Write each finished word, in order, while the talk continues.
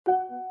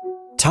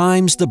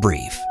Times the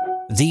Brief.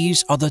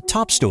 These are the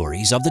top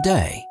stories of the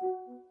day.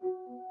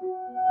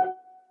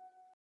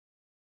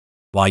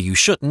 Why you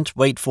shouldn't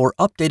wait for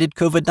updated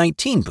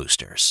COVID-19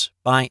 boosters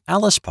by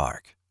Alice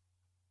Park.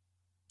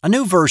 A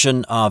new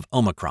version of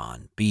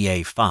Omicron,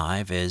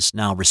 BA.5, is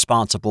now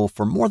responsible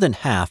for more than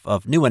half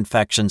of new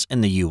infections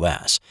in the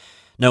U.S.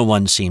 No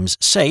one seems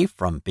safe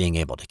from being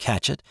able to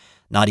catch it,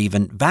 not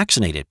even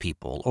vaccinated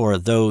people or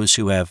those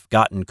who have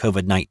gotten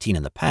COVID-19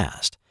 in the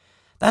past.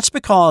 That's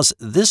because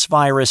this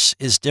virus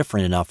is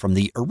different enough from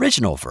the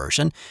original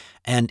version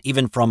and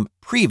even from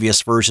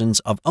previous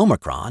versions of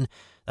Omicron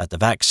that the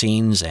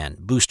vaccines and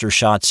booster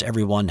shots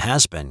everyone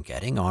has been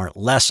getting are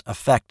less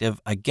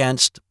effective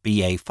against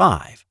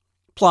BA.5.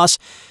 Plus,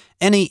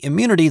 any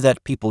immunity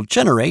that people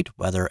generate,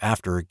 whether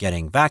after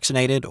getting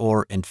vaccinated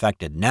or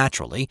infected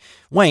naturally,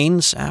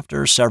 wanes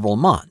after several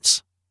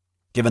months.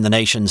 Given the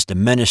nation's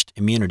diminished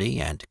immunity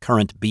and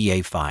current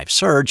BA.5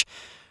 surge,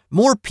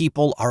 more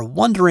people are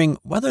wondering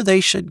whether they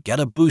should get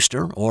a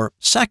booster or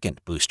second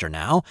booster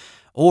now,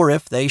 or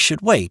if they should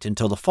wait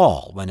until the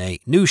fall when a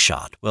new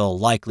shot will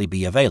likely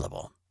be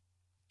available.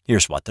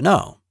 Here's what to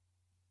know.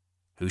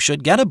 Who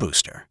should get a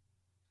booster?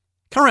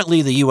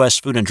 Currently, the U.S.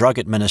 Food and Drug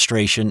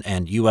Administration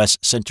and U.S.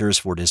 Centers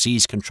for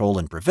Disease Control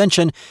and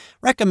Prevention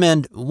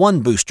recommend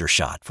one booster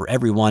shot for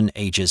everyone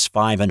ages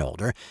 5 and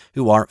older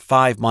who are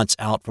 5 months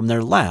out from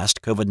their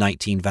last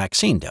COVID-19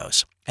 vaccine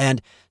dose,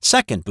 and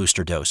second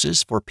booster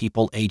doses for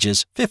people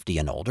ages 50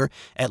 and older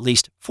at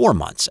least 4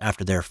 months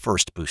after their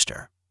first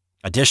booster.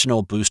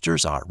 Additional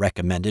boosters are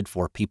recommended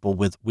for people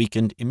with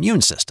weakened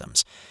immune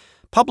systems.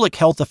 Public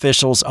health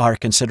officials are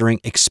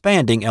considering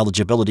expanding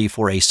eligibility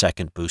for a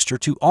second booster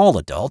to all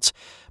adults,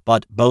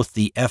 but both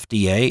the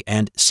FDA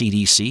and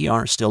CDC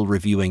are still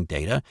reviewing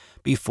data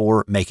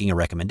before making a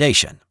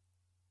recommendation.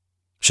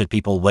 Should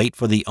people wait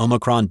for the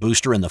Omicron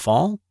booster in the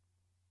fall?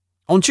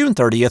 On June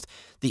 30th,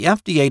 the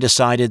FDA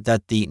decided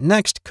that the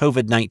next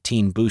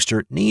COVID-19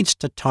 booster needs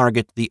to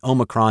target the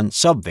Omicron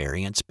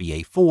subvariants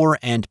BA.4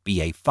 and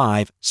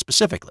BA.5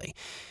 specifically,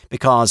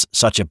 because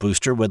such a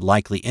booster would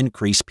likely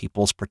increase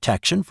people's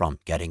protection from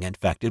getting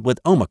infected with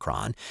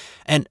Omicron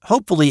and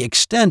hopefully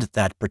extend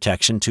that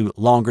protection to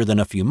longer than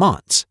a few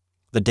months.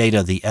 The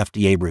data the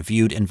FDA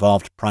reviewed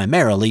involved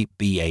primarily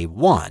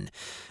BA.1,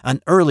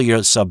 an earlier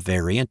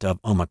subvariant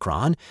of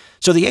Omicron,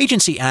 so the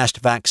agency asked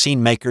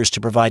vaccine makers to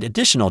provide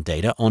additional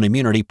data on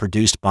immunity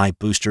produced by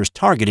boosters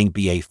targeting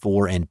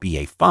BA.4 and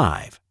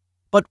BA.5.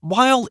 But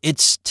while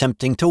it's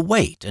tempting to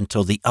wait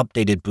until the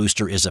updated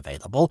booster is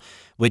available,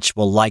 which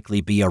will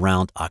likely be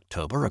around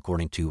October,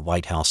 according to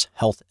White House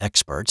health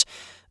experts,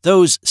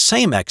 those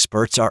same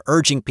experts are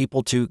urging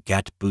people to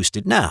get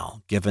boosted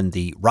now, given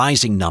the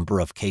rising number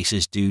of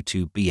cases due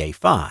to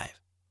BA.5.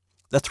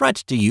 The threat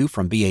to you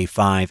from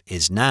BA.5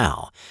 is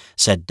now,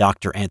 said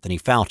Dr. Anthony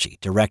Fauci,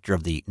 director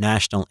of the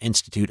National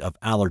Institute of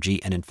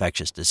Allergy and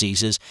Infectious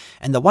Diseases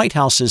and the White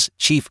House's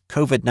chief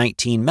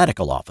COVID-19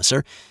 medical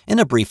officer, in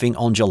a briefing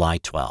on July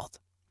 12th.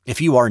 If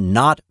you are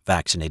not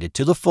vaccinated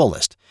to the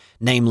fullest,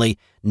 namely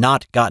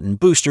not gotten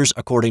boosters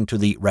according to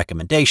the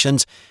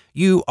recommendations,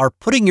 you are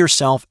putting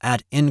yourself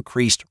at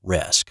increased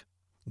risk.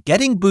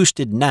 Getting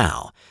boosted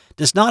now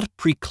does not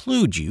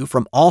preclude you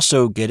from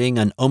also getting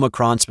an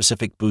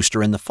Omicron-specific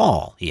booster in the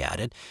fall, he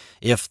added.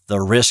 If the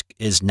risk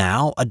is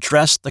now,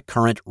 address the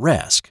current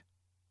risk.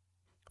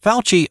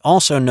 Fauci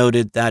also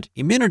noted that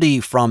immunity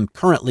from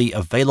currently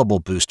available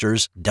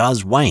boosters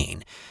does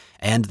wane,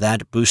 and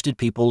that boosted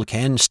people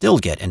can still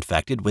get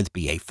infected with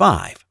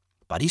BA.5.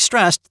 But he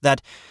stressed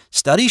that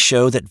studies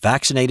show that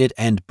vaccinated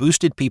and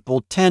boosted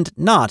people tend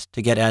not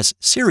to get as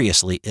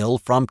seriously ill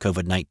from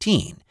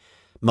COVID-19.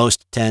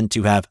 Most tend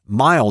to have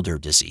milder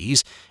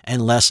disease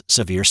and less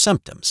severe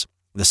symptoms.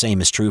 The same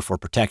is true for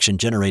protection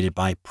generated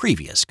by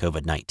previous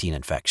COVID-19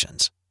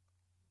 infections.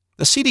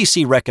 The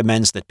CDC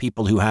recommends that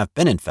people who have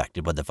been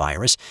infected with the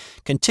virus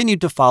continue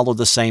to follow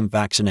the same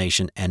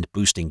vaccination and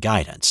boosting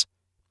guidance.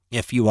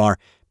 If you are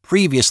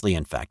previously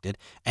infected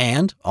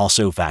and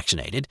also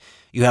vaccinated,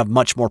 you have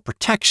much more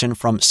protection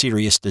from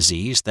serious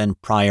disease than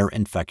prior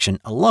infection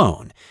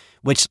alone,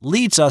 which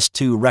leads us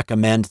to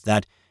recommend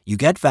that you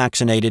get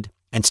vaccinated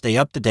and stay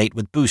up to date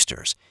with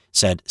boosters,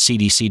 said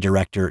CDC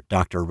Director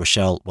Dr.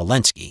 Rochelle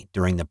Walensky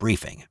during the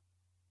briefing.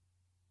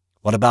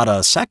 What about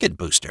a second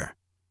booster?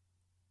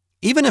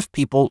 Even if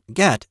people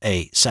get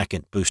a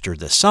second booster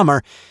this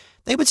summer,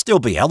 they would still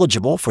be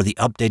eligible for the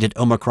updated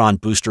Omicron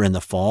booster in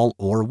the fall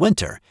or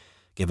winter.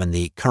 Given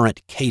the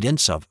current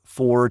cadence of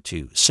 4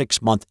 to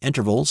 6 month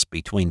intervals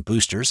between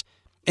boosters,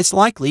 it's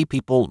likely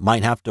people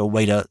might have to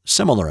wait a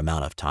similar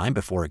amount of time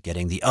before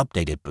getting the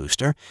updated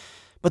booster,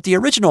 but the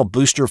original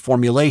booster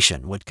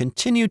formulation would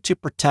continue to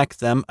protect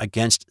them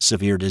against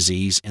severe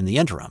disease in the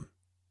interim.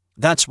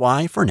 That's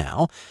why, for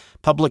now,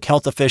 public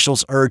health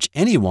officials urge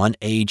anyone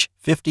age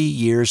 50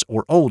 years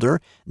or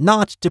older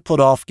not to put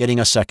off getting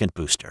a second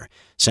booster,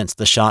 since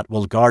the shot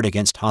will guard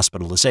against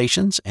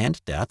hospitalizations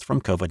and death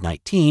from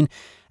COVID-19,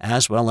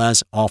 as well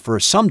as offer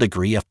some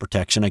degree of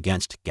protection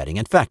against getting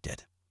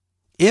infected.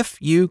 if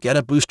you get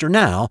a booster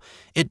now,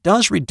 it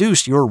does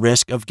reduce your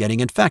risk of getting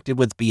infected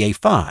with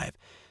BA5,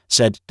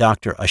 said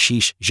Dr.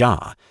 Ashish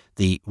Jha,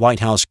 the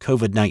White House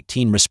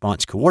COVID-19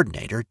 response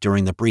coordinator,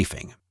 during the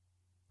briefing.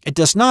 It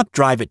does not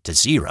drive it to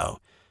zero,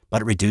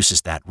 but it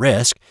reduces that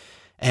risk,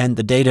 and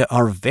the data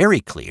are very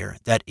clear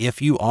that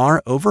if you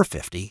are over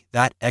 50,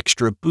 that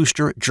extra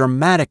booster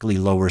dramatically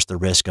lowers the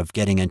risk of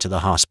getting into the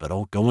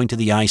hospital, going to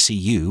the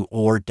ICU,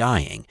 or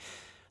dying.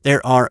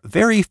 There are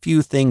very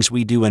few things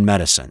we do in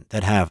medicine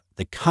that have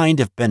the kind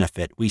of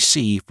benefit we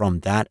see from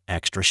that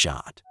extra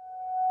shot.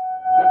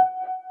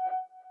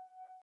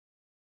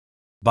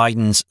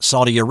 Biden's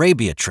Saudi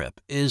Arabia trip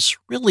is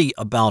really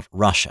about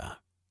Russia,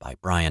 by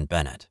Brian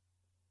Bennett.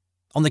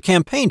 On the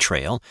campaign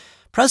trail,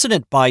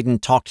 President Biden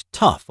talked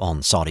tough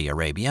on Saudi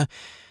Arabia.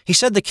 He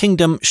said the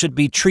kingdom should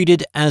be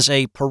treated as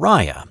a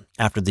pariah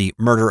after the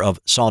murder of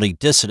Saudi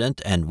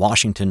dissident and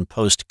Washington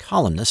Post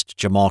columnist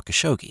Jamal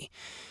Khashoggi.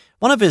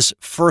 One of his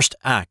first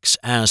acts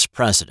as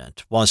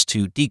president was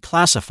to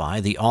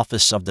declassify the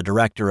Office of the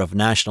Director of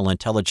National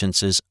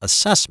Intelligence's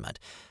assessment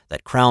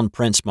that Crown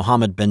Prince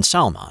Mohammed bin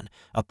Salman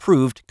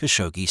approved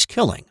Khashoggi's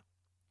killing.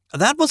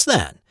 That was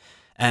then.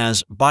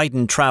 As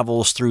Biden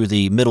travels through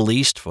the Middle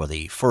East for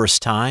the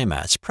first time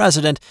as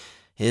president,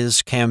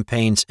 his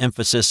campaign's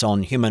emphasis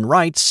on human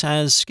rights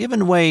has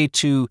given way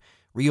to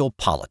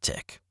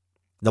realpolitik.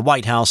 The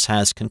White House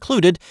has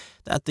concluded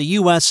that the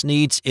U.S.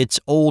 needs its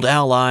old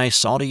ally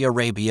Saudi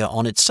Arabia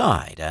on its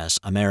side as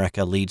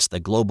America leads the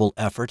global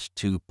effort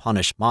to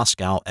punish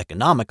Moscow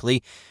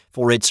economically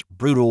for its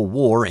brutal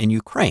war in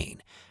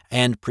Ukraine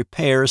and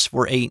prepares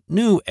for a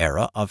new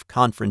era of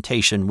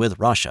confrontation with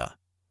Russia.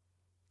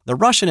 The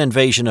Russian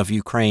invasion of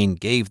Ukraine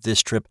gave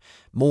this trip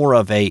more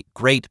of a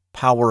great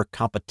power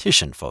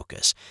competition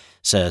focus,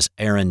 says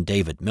Aaron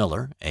David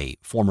Miller, a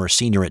former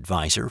senior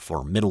advisor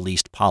for Middle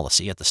East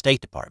policy at the State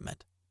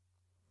Department.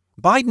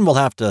 Biden will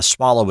have to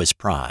swallow his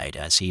pride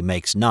as he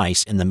makes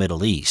nice in the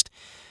Middle East.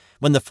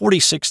 When the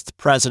 46th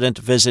president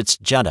visits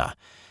Jeddah,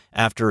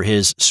 after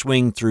his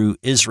swing through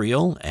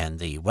Israel and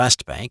the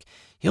West Bank,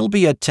 he'll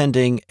be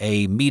attending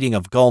a meeting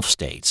of Gulf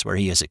states where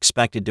he is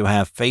expected to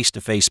have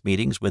face-to-face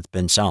meetings with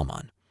bin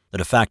Salman, the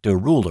de facto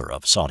ruler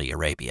of Saudi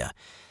Arabia.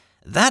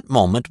 That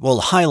moment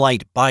will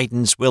highlight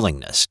Biden's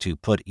willingness to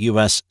put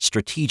U.S.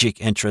 strategic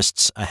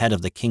interests ahead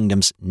of the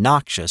kingdom's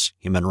noxious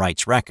human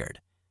rights record.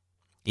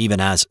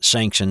 Even as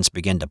sanctions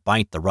begin to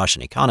bite the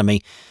Russian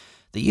economy,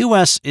 the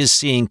U.S. is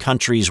seeing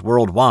countries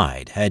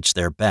worldwide hedge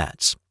their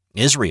bets.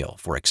 Israel,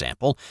 for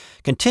example,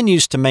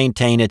 continues to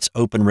maintain its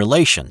open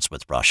relations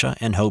with Russia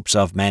in hopes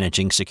of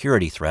managing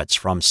security threats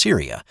from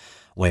Syria,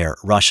 where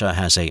Russia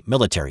has a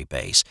military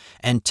base,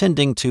 and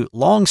tending to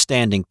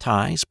long-standing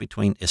ties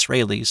between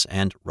Israelis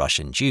and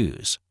Russian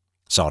Jews.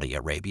 Saudi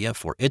Arabia,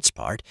 for its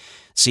part,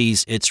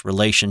 sees its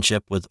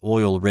relationship with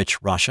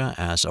oil-rich Russia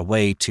as a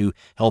way to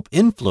help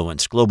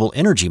influence global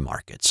energy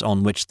markets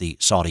on which the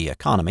Saudi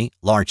economy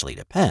largely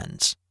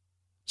depends.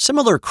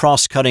 Similar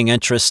cross-cutting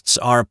interests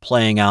are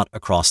playing out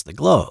across the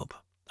globe.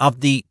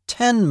 Of the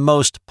 10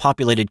 most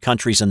populated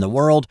countries in the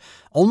world,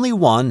 only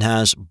one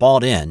has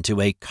bought into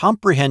a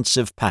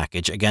comprehensive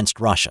package against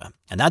Russia,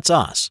 and that's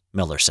us,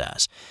 Miller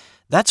says.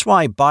 That's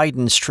why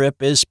Biden's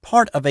trip is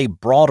part of a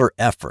broader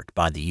effort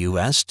by the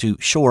U.S. to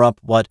shore up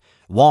what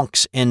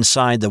wonks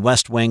inside the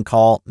West Wing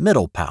call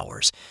middle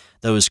powers,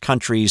 those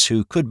countries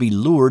who could be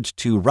lured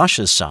to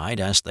Russia's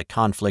side as the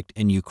conflict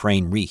in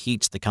Ukraine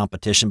reheats the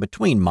competition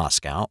between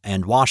Moscow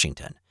and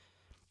Washington.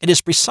 It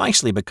is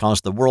precisely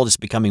because the world is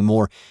becoming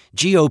more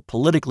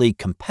geopolitically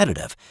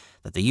competitive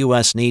that the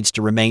U.S. needs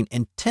to remain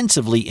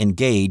intensively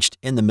engaged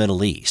in the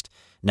Middle East,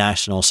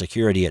 National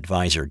Security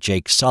Advisor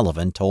Jake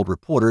Sullivan told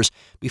reporters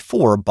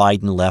before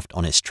Biden left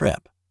on his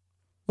trip.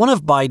 One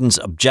of Biden's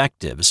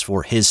objectives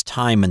for his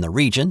time in the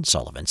region,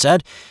 Sullivan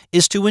said,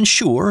 is to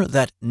ensure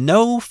that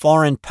no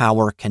foreign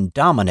power can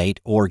dominate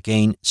or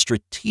gain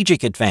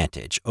strategic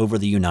advantage over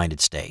the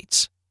United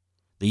States.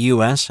 The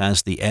U.S.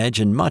 has the edge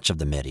in much of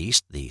the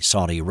Mideast. The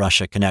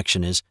Saudi-Russia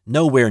connection is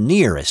nowhere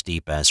near as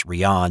deep as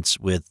Riyadh's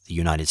with the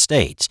United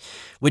States,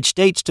 which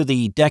dates to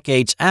the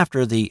decades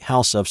after the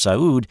House of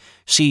Saud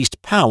seized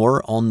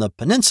power on the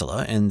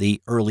peninsula in the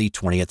early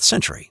 20th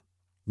century.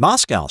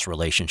 Moscow's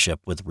relationship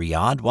with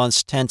Riyadh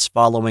was tense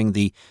following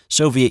the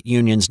Soviet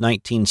Union's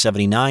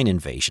 1979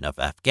 invasion of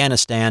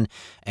Afghanistan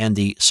and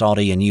the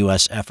Saudi and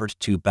U.S. effort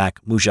to back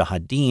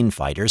Mujahideen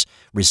fighters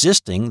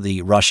resisting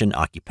the Russian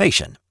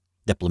occupation.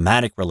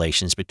 Diplomatic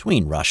relations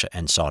between Russia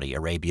and Saudi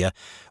Arabia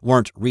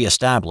weren't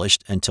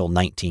reestablished until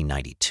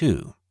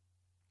 1992.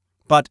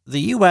 But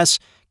the U.S.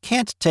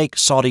 can't take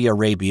Saudi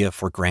Arabia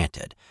for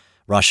granted.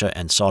 Russia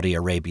and Saudi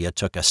Arabia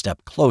took a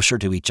step closer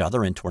to each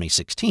other in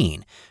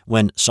 2016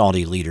 when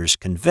Saudi leaders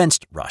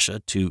convinced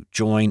Russia to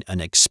join an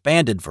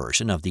expanded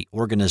version of the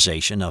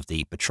Organization of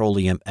the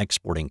Petroleum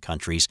Exporting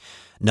Countries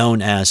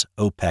known as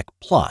OPEC+.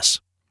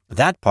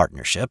 That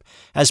partnership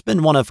has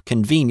been one of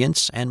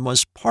convenience and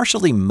was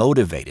partially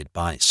motivated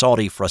by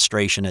Saudi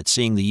frustration at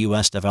seeing the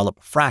U.S.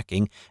 develop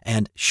fracking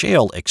and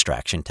shale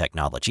extraction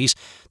technologies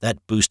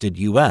that boosted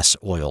U.S.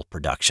 oil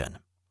production.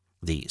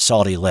 The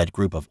Saudi-led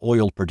group of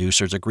oil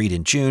producers agreed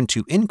in June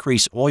to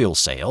increase oil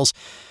sales,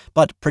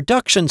 but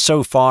production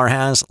so far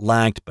has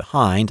lagged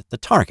behind the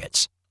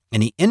targets.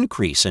 Any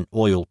increase in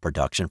oil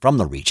production from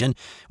the region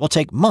will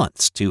take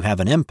months to have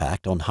an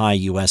impact on high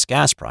U.S.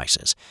 gas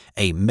prices,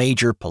 a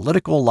major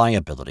political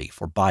liability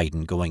for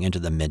Biden going into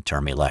the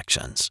midterm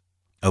elections.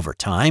 Over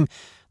time,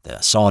 the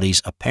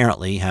Saudis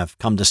apparently have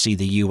come to see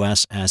the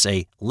U.S. as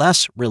a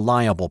less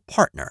reliable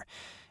partner,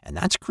 and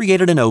that's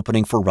created an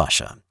opening for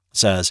Russia,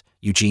 says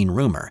Eugene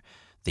Rumer,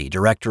 the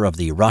director of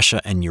the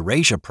Russia and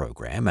Eurasia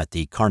program at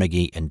the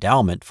Carnegie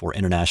Endowment for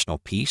International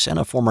Peace and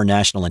a former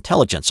national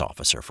intelligence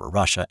officer for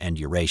Russia and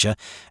Eurasia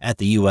at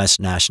the U.S.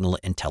 National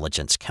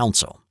Intelligence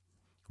Council.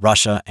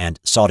 Russia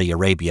and Saudi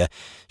Arabia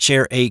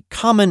share a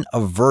common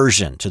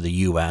aversion to the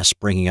U.S.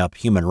 bringing up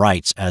human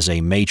rights as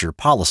a major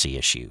policy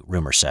issue,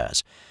 Rumer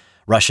says.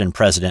 Russian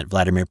President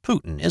Vladimir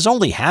Putin is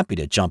only happy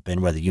to jump in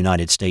where the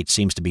United States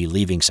seems to be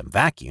leaving some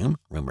vacuum,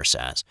 Rumer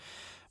says.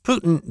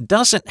 Putin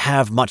doesn't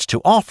have much to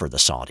offer the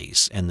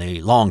Saudis in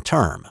the long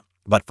term,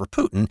 but for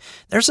Putin,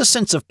 there's a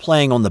sense of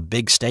playing on the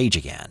big stage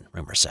again,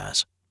 Rumer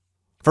says.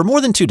 For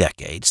more than 2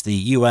 decades, the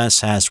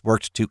U.S. has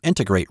worked to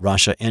integrate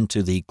Russia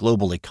into the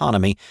global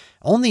economy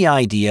on the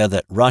idea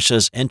that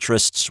Russia's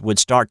interests would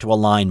start to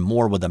align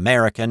more with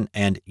American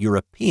and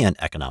European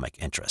economic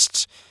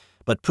interests.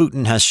 But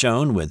Putin has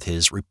shown with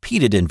his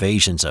repeated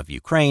invasions of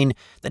Ukraine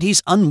that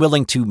he's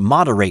unwilling to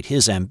moderate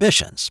his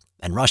ambitions,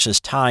 and Russia's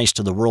ties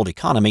to the world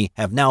economy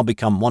have now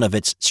become one of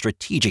its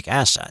strategic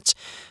assets,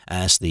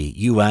 as the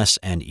U.S.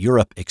 and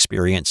Europe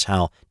experience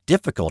how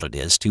difficult it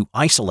is to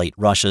isolate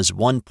Russia's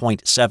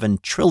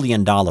 $1.7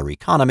 trillion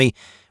economy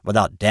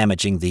without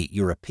damaging the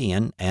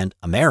European and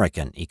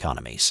American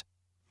economies.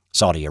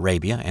 Saudi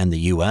Arabia and the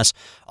U.S.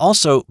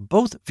 also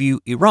both view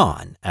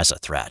Iran as a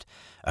threat,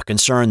 a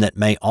concern that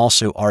may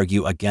also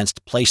argue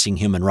against placing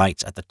human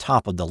rights at the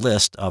top of the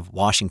list of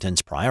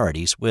Washington's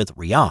priorities with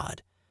Riyadh.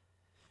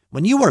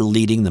 When you are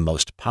leading the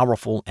most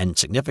powerful and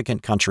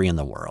significant country in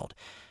the world,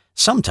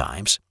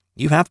 sometimes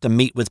you have to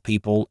meet with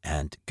people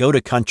and go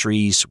to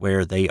countries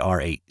where they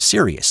are a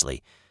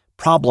seriously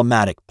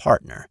problematic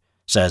partner,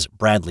 says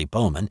Bradley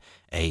Bowman,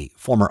 a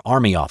former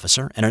Army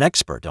officer and an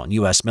expert on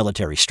U.S.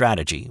 military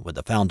strategy with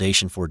the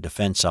Foundation for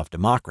Defense of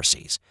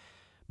Democracies.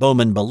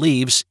 Bowman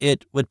believes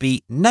it would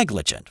be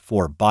negligent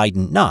for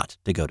Biden not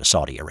to go to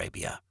Saudi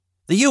Arabia.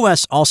 The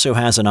U.S. also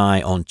has an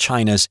eye on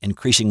China's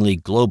increasingly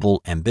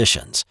global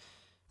ambitions.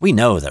 We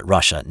know that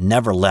Russia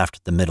never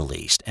left the Middle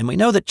East, and we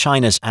know that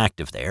China's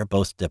active there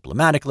both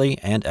diplomatically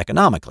and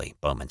economically,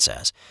 Bowman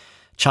says.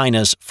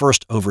 China's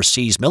first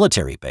overseas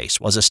military base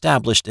was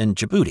established in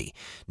Djibouti,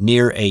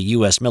 near a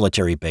U.S.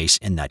 military base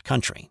in that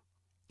country.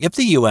 If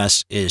the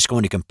U.S. is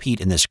going to compete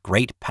in this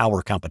great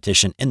power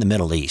competition in the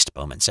Middle East,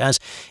 Bowman says,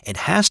 it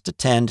has to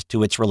tend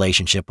to its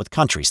relationship with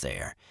countries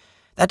there.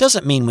 That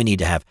doesn't mean we need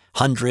to have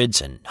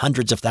hundreds and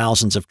hundreds of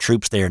thousands of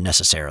troops there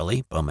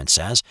necessarily, Bowman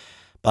says.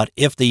 But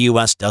if the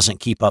U.S. doesn't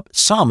keep up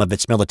some of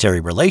its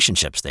military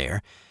relationships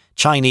there,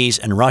 Chinese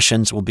and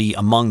Russians will be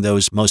among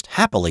those most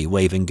happily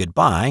waving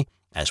goodbye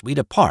as we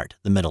depart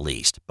the Middle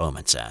East,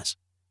 Bowman says.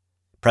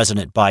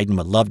 President Biden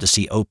would love to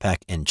see OPEC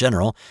in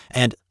general,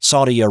 and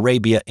Saudi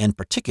Arabia in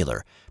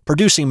particular,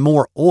 producing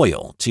more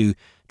oil to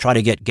try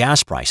to get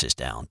gas prices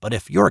down. But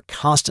if you're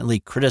constantly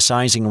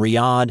criticizing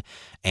Riyadh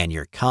and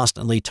you're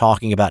constantly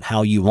talking about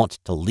how you want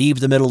to leave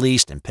the Middle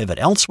East and pivot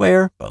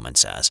elsewhere, Bowman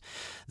says,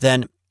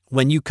 then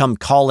when you come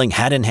calling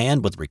hat in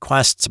hand with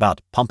requests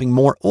about pumping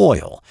more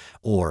oil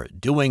or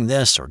doing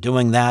this or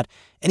doing that,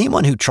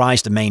 anyone who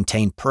tries to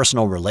maintain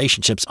personal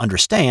relationships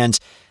understands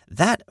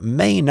that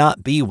may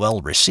not be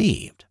well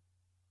received.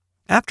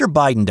 After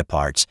Biden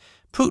departs,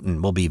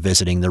 Putin will be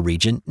visiting the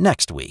region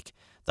next week.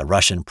 The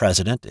Russian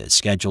president is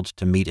scheduled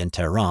to meet in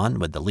Tehran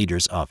with the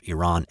leaders of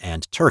Iran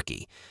and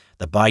Turkey.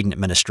 The Biden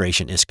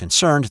administration is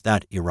concerned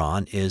that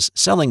Iran is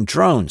selling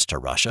drones to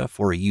Russia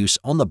for use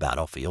on the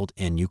battlefield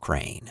in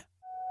Ukraine.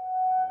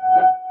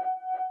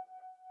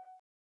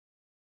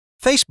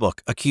 Facebook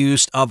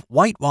accused of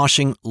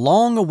whitewashing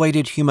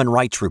long-awaited human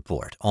rights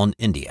report on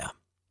India,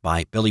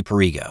 by Billy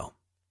Perigo.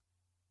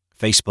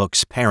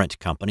 Facebook's parent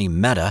company,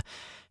 Meta,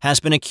 has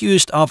been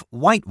accused of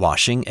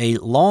whitewashing a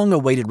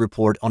long-awaited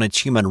report on its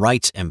human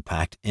rights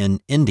impact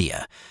in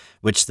India,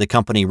 which the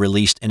company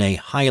released in a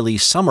highly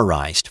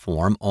summarized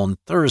form on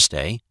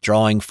Thursday,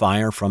 drawing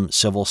fire from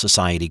civil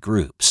society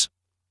groups.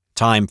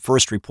 Time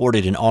first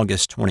reported in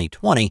August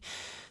 2020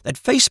 that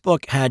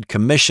Facebook had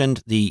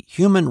commissioned the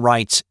Human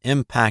Rights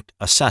Impact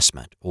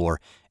Assessment,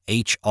 or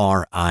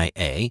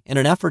HRIA, in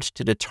an effort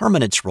to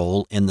determine its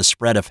role in the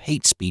spread of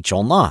hate speech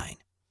online.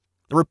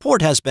 The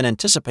report has been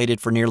anticipated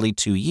for nearly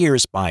 2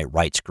 years by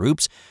rights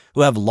groups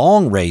who have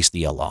long raised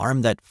the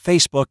alarm that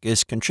Facebook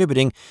is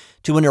contributing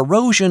to an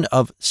erosion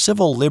of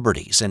civil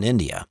liberties in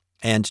India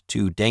and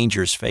to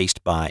dangers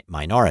faced by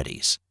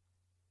minorities.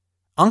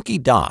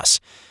 Anki Das,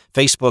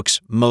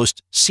 Facebook's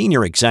most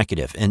senior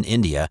executive in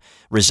India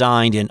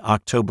resigned in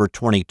October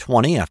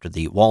 2020 after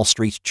the Wall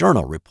Street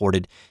Journal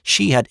reported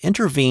she had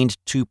intervened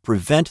to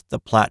prevent the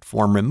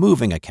platform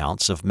removing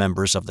accounts of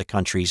members of the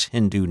country's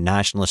Hindu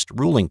nationalist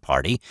ruling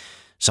party,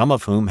 some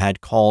of whom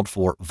had called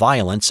for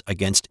violence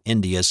against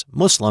India's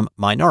Muslim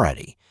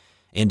minority.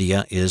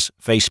 India is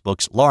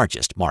Facebook's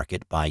largest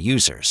market by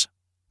users.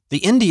 The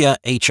India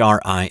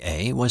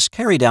HRIA was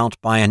carried out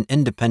by an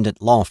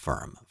independent law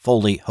firm,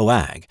 Foley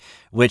Hoag,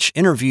 which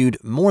interviewed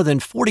more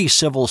than 40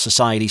 civil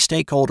society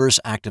stakeholders,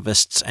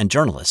 activists, and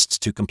journalists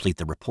to complete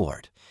the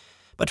report.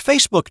 But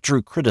Facebook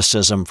drew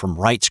criticism from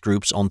rights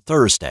groups on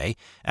Thursday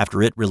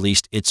after it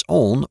released its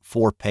own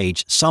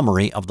 4-page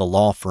summary of the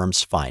law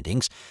firm's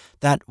findings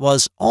that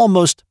was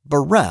almost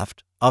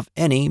bereft of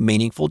any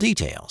meaningful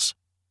details.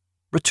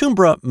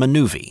 Ritumbra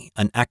Manuvi,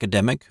 an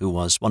academic who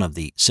was one of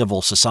the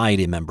civil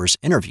society members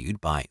interviewed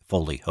by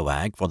Foley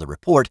Hoag for the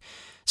report,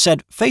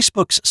 said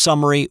Facebook's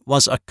summary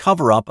was a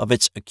cover-up of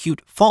its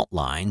acute fault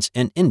lines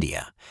in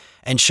India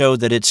and showed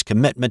that its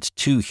commitment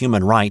to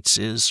human rights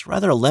is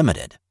rather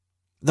limited.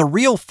 The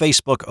real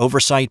Facebook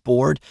Oversight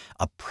Board,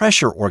 a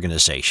pressure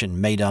organization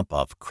made up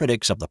of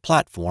critics of the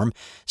platform,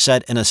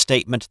 said in a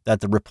statement that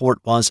the report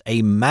was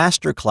a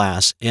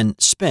masterclass in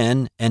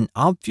spin and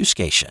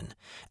obfuscation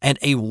and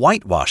a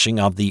whitewashing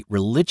of the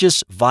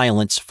religious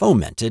violence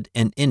fomented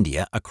in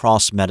India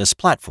across Meta's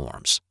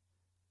platforms.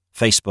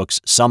 Facebook's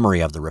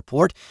summary of the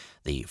report,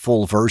 the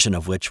full version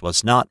of which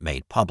was not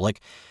made public,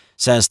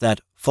 says that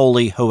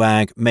Foley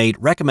Hoag made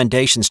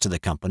recommendations to the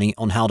company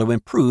on how to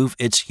improve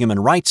its human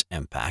rights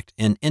impact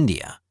in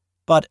India.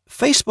 But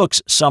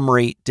Facebook's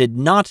summary did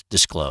not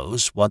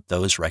disclose what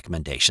those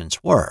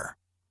recommendations were.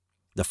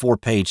 The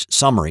 4-page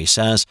summary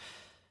says,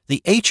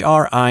 the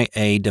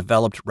HRIA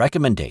developed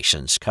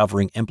recommendations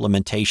covering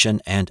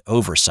implementation and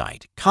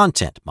oversight,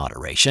 content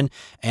moderation,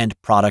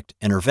 and product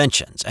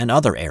interventions, and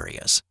other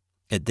areas.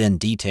 It then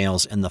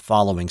details in the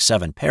following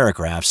 7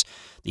 paragraphs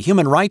the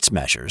human rights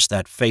measures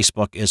that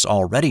Facebook is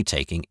already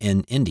taking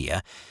in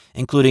India,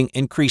 including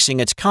increasing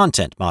its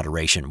content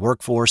moderation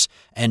workforce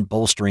and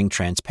bolstering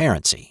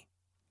transparency.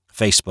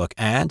 Facebook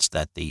adds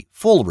that the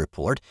full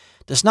report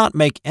does not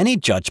make any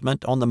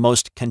judgment on the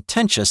most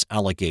contentious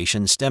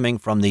allegations stemming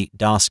from the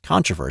DOS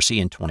controversy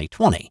in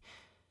 2020,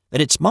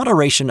 that its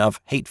moderation of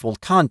hateful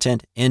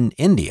content in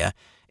India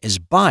is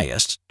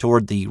biased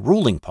toward the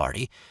ruling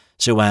party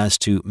so as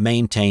to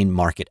maintain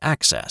market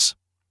access.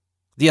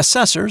 The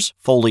assessors,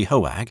 Foley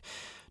Hoag,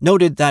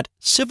 noted that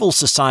civil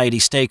society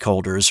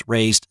stakeholders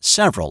raised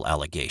several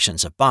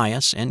allegations of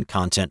bias in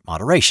content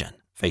moderation,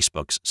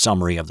 Facebook's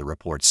summary of the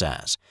report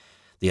says.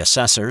 The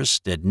assessors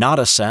did not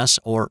assess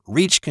or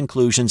reach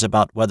conclusions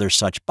about whether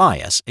such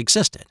bias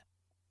existed.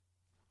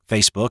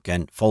 Facebook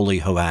and Foley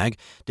Hoag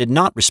did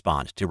not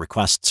respond to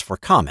requests for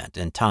comment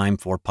in time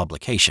for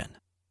publication.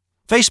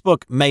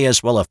 Facebook may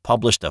as well have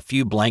published a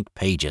few blank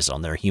pages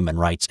on their human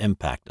rights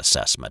impact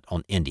assessment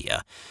on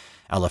India.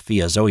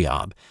 Alafia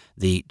Zoyab,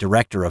 the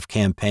director of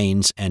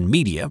campaigns and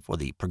media for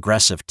the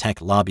progressive tech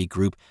lobby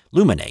group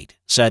Luminate,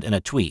 said in a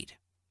tweet,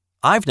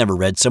 "I've never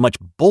read so much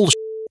bullshit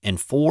in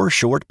 4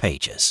 short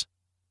pages."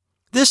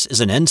 This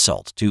is an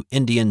insult to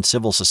Indian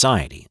civil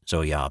society,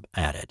 Zoyab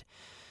added.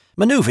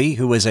 Manuvi,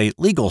 who is a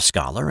legal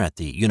scholar at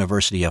the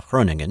University of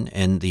Groningen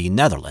in the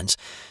Netherlands,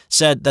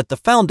 said that the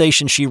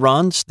foundation she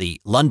runs, the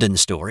London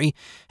Story,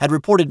 had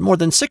reported more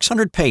than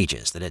 600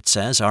 pages that it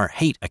says are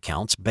hate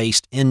accounts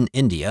based in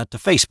India to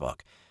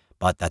Facebook,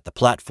 but that the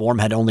platform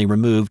had only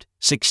removed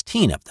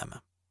 16 of them.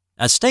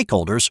 As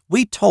stakeholders,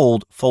 we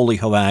told Foley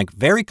Hoag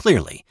very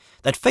clearly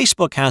that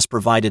Facebook has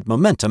provided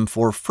momentum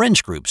for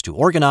fringe groups to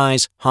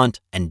organize,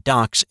 hunt, and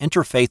dox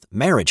interfaith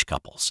marriage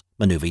couples,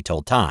 Manuvi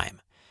told Time.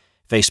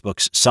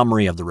 Facebook's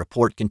summary of the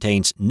report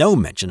contains no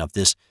mention of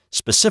this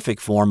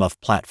specific form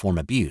of platform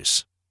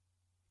abuse.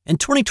 In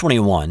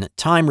 2021,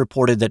 Time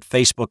reported that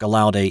Facebook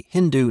allowed a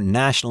Hindu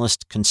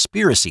nationalist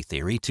conspiracy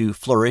theory to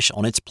flourish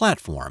on its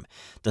platform,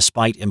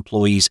 despite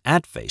employees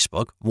at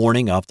Facebook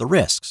warning of the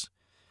risks.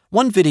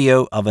 One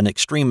video of an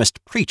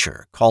extremist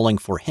preacher calling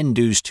for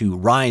Hindus to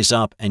rise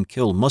up and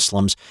kill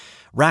Muslims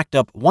racked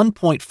up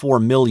 1.4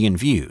 million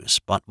views,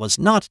 but was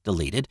not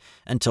deleted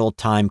until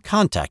Time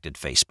contacted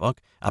Facebook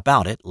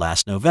about it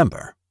last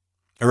November.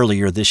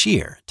 Earlier this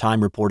year,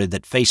 Time reported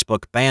that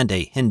Facebook banned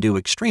a Hindu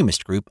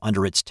extremist group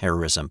under its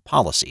terrorism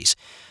policies,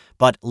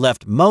 but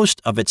left most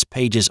of its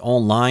pages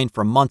online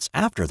for months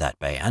after that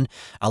ban,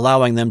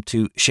 allowing them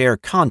to share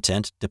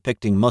content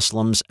depicting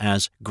Muslims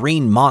as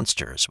green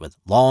monsters with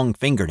long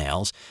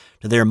fingernails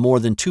to their more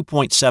than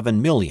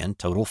 2.7 million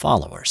total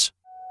followers.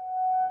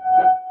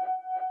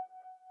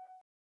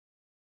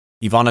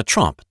 Ivana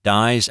Trump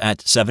dies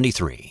at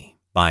 73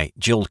 by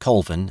Jill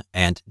Colvin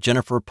and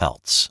Jennifer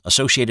Peltz,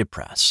 Associated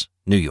Press,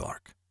 New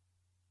York.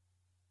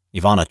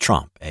 Ivana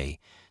Trump, a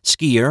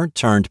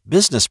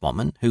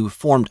skier-turned-businesswoman who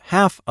formed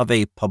half of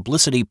a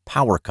publicity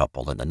power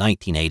couple in the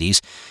 1980s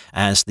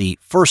as the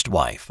first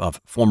wife of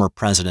former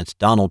President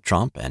Donald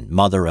Trump and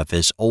mother of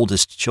his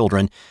oldest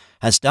children,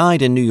 has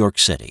died in New York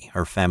City,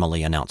 her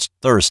family announced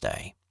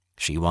Thursday.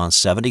 She was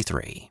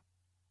 73.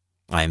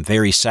 I am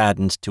very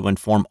saddened to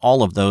inform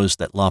all of those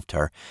that loved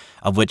her,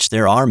 of which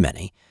there are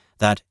many,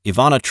 that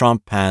Ivana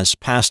Trump has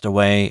passed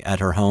away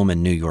at her home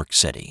in New York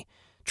City,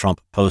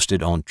 Trump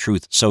posted on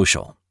Truth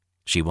Social.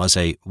 She was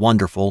a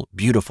wonderful,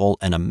 beautiful,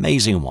 and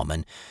amazing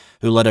woman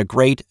who led a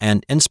great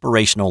and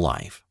inspirational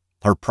life.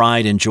 Her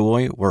pride and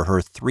joy were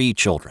her 3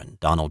 children,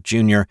 Donald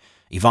Jr.,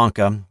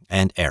 Ivanka,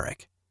 and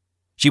Eric.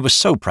 She was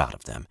so proud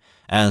of them,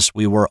 as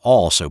we were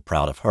all so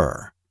proud of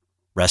her.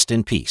 Rest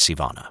in peace,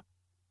 Ivana.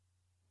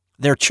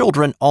 Their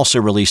children also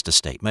released a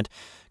statement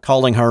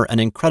calling her an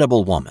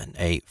incredible woman,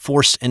 a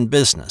force in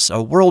business,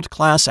 a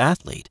world-class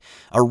athlete,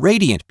 a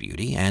radiant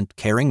beauty and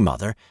caring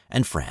mother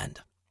and friend.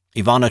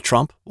 Ivana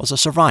Trump was a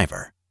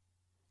survivor.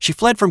 She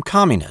fled from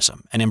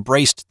communism and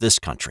embraced this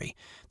country,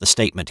 the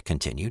statement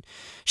continued.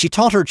 She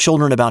taught her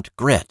children about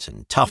grit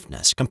and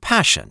toughness,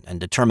 compassion and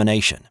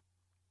determination.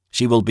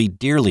 She will be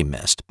dearly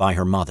missed by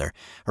her mother,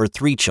 her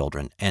 3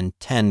 children, and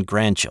 10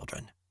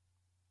 grandchildren.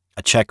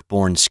 A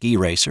Czech-born ski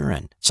racer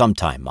and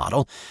sometime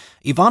model,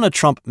 Ivana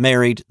Trump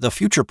married the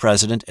future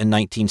president in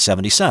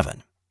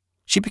 1977.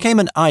 She became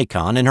an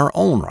icon in her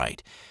own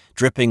right,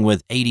 dripping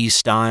with 80s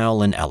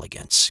style and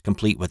elegance,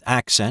 complete with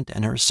accent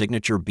and her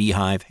signature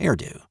beehive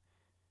hairdo.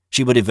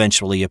 She would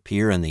eventually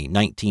appear in the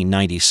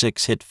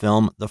 1996 hit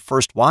film The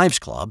First Wives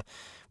Club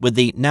with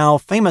the now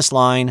famous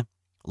line,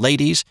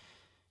 "Ladies,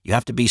 you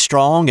have to be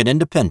strong and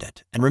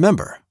independent, and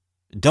remember,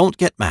 don't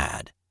get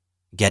mad,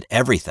 get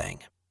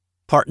everything."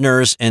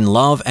 Partners in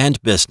love and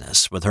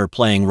business, with her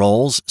playing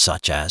roles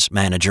such as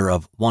manager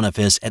of one of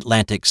his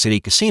Atlantic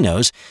City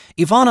casinos,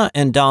 Ivana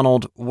and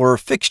Donald were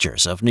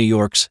fixtures of New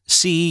York's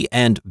C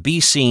and B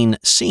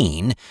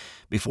scene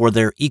before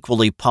their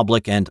equally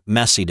public and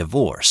messy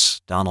divorce.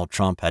 Donald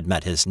Trump had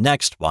met his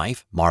next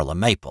wife, Marla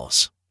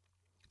Maples.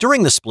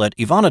 During the split,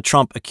 Ivana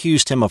Trump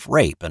accused him of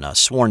rape in a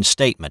sworn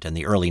statement in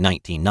the early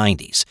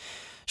 1990s.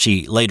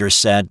 She later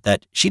said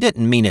that she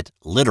didn't mean it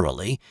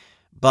literally,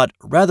 but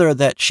rather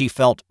that she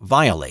felt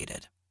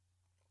violated.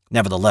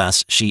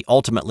 Nevertheless, she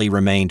ultimately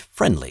remained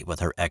friendly with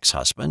her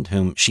ex-husband,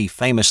 whom she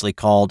famously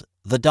called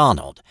the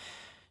Donald.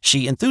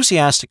 She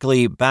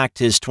enthusiastically backed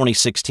his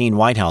 2016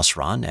 White House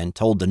run and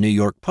told the New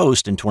York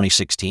Post in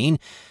 2016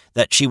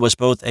 that she was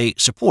both a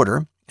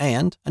supporter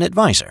and an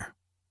advisor.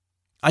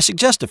 "I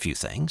suggest a few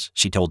things,"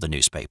 she told the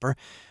newspaper.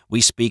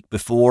 "We speak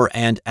before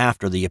and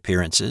after the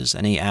appearances,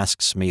 and he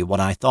asks me what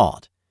I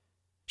thought."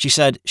 She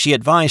said she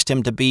advised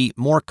him to be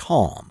more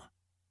calm.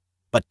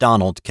 "But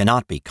Donald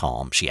cannot be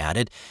calm," she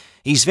added.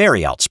 "He's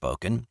very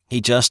outspoken.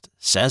 He just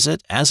says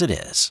it as it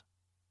is."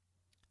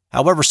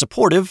 However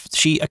supportive,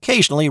 she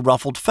occasionally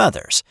ruffled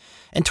feathers.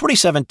 In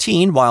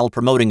 2017, while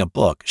promoting a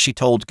book, she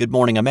told Good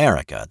Morning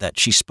America that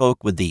she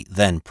spoke with the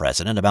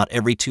then-president about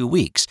every 2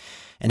 weeks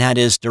and had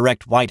his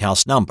direct White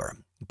House number,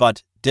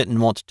 but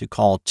didn't want to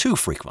call too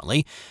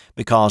frequently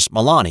because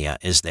Melania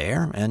is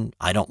there, and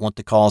I don't want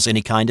to cause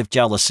any kind of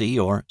jealousy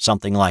or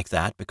something like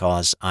that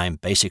because I'm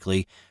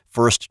basically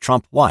first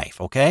Trump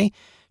wife, okay?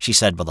 She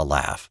said with a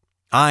laugh.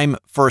 "I'm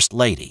First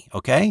Lady,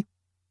 okay?"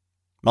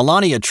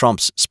 Melania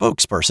Trump's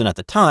spokesperson at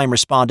the time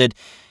responded,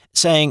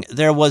 saying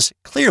there was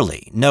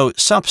clearly no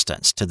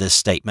substance to this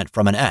statement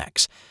from an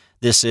ex.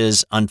 This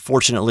is,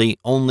 unfortunately,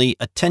 only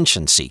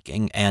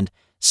attention-seeking and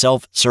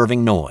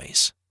self-serving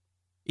noise.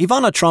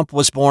 Ivana Trump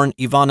was born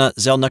Ivana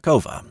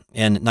Zelníková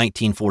in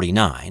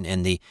 1949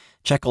 in the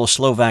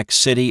Czechoslovak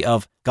city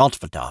of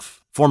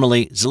Goldvadov,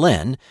 formerly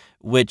Zlín,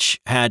 which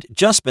had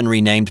just been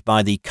renamed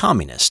by the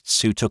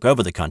communists who took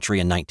over the country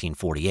in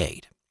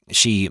 1948.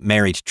 She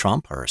married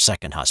Trump, her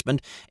second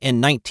husband,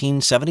 in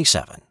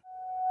 1977.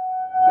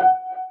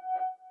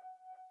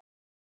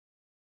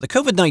 The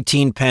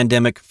COVID-19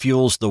 pandemic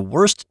fuels the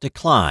worst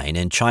decline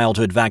in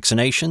childhood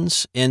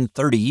vaccinations in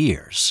 30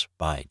 years,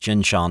 by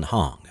Jinshan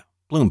Hong,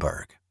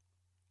 Bloomberg.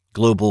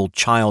 Global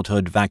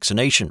childhood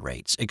vaccination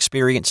rates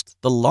experienced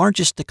the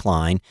largest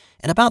decline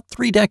in about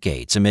 3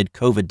 decades amid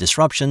COVID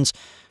disruptions,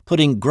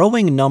 putting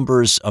growing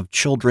numbers of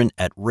children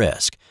at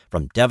risk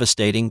from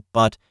devastating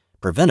but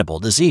preventable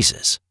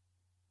diseases.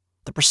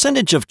 The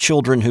percentage of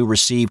children who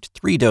received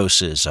 3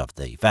 doses of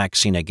the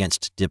vaccine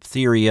against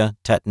diphtheria,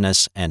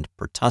 tetanus, and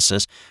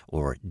pertussis,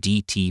 or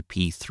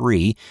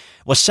DTP3,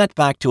 was set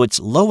back to its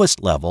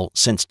lowest level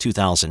since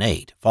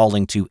 2008,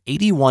 falling to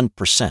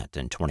 81%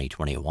 in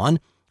 2021,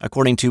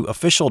 according to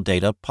official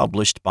data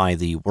published by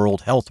the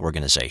World Health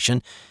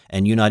Organization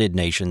and United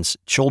Nations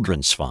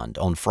Children's Fund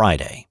on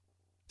Friday.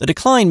 The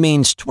decline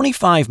means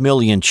 25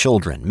 million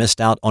children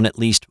missed out on at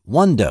least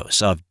 1 dose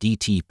of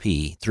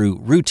DTP through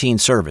routine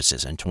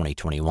services in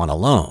 2021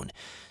 alone,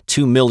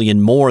 2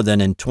 million more than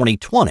in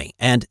 2020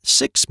 and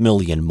 6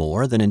 million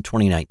more than in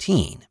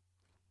 2019.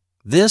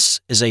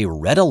 This is a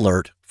red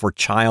alert for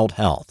child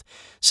health,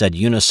 said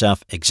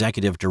UNICEF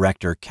Executive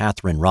Director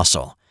Catherine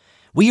Russell.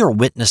 We are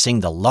witnessing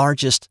the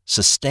largest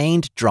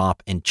sustained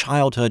drop in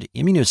childhood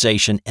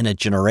immunization in a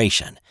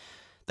generation.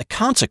 The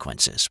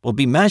consequences will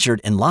be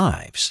measured in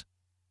lives.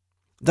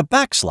 The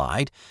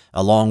backslide,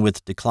 along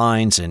with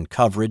declines in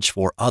coverage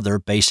for other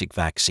basic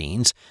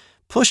vaccines,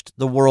 pushed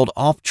the world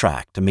off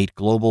track to meet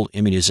global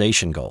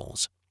immunization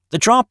goals. The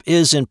drop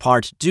is in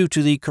part due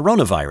to the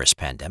coronavirus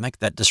pandemic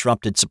that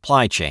disrupted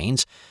supply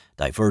chains,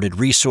 diverted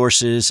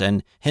resources,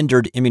 and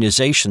hindered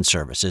immunization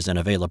services and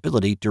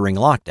availability during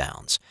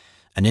lockdowns.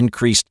 An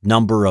increased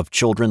number of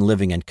children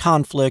living in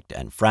conflict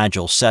and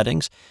fragile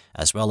settings,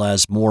 as well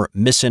as more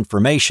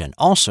misinformation,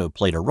 also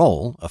played a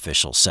role,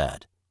 officials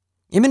said.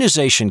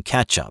 Immunization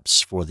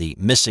catch-ups for the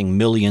missing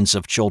millions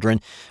of children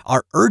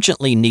are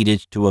urgently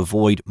needed to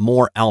avoid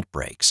more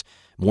outbreaks,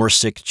 more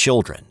sick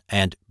children,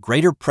 and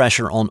greater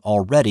pressure on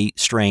already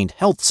strained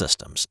health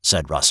systems,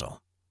 said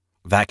Russell.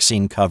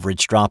 Vaccine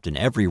coverage dropped in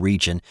every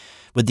region,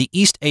 with the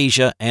East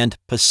Asia and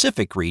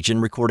Pacific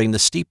region recording the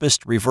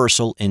steepest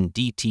reversal in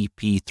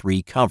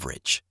DTP3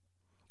 coverage.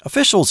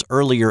 Officials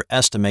earlier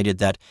estimated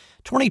that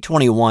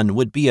 2021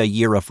 would be a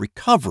year of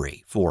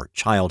recovery for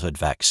childhood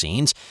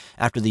vaccines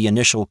after the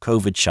initial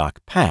COVID shock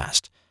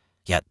passed.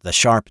 Yet the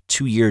sharp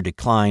 2-year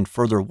decline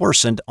further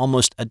worsened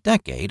almost a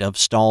decade of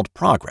stalled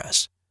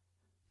progress.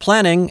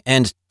 Planning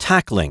and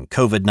tackling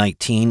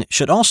COVID-19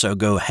 should also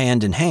go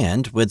hand in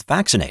hand with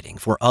vaccinating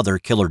for other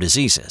killer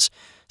diseases,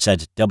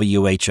 said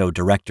WHO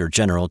Director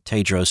General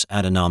Tedros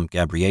Adhanom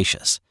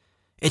Ghebreyesus.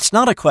 It's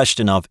not a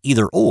question of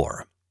either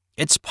or.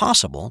 It's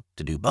possible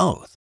to do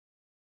both.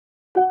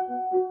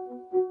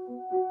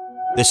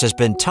 This has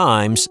been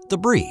Times The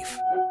Brief.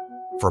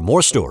 For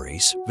more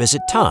stories,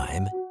 visit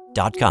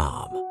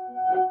time.com.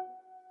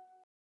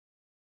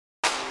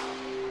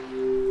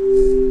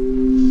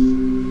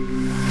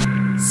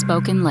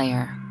 Spoken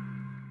Layer.